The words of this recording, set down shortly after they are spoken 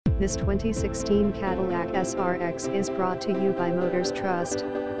This 2016 Cadillac SRX is brought to you by Motors Trust.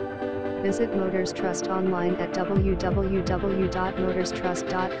 Visit Motors Trust online at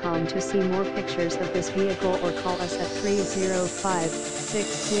www.motorstrust.com to see more pictures of this vehicle or call us at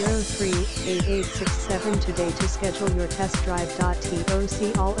 305-603-8867 today to schedule your test drive. To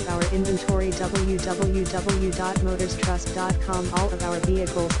see all of our inventory, www.motorstrust.com. All of our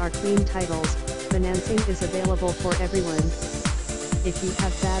vehicles are clean titles. Financing is available for everyone. If you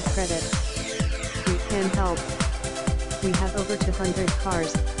have bad credit, we can help. We have over 200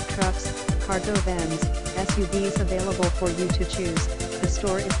 cars, trucks, cargo vans, SUVs available for you to choose. The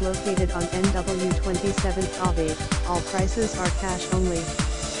store is located on NW 27th Ave. All prices are cash only.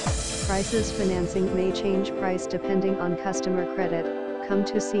 Prices financing may change price depending on customer credit. Come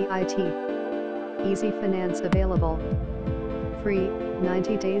to see IT. Easy finance available. Free,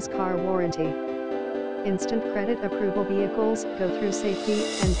 90 days car warranty. Instant credit approval vehicles go through safety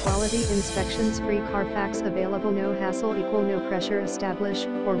and quality inspections. Free Carfax available. No hassle equal no pressure. Establish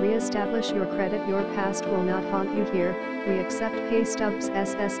or re-establish your credit. Your past will not haunt you here. We accept pay stubs,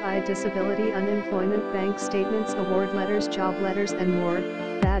 SSI, disability, unemployment, bank statements, award letters, job letters and more.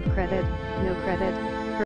 Bad credit, no credit.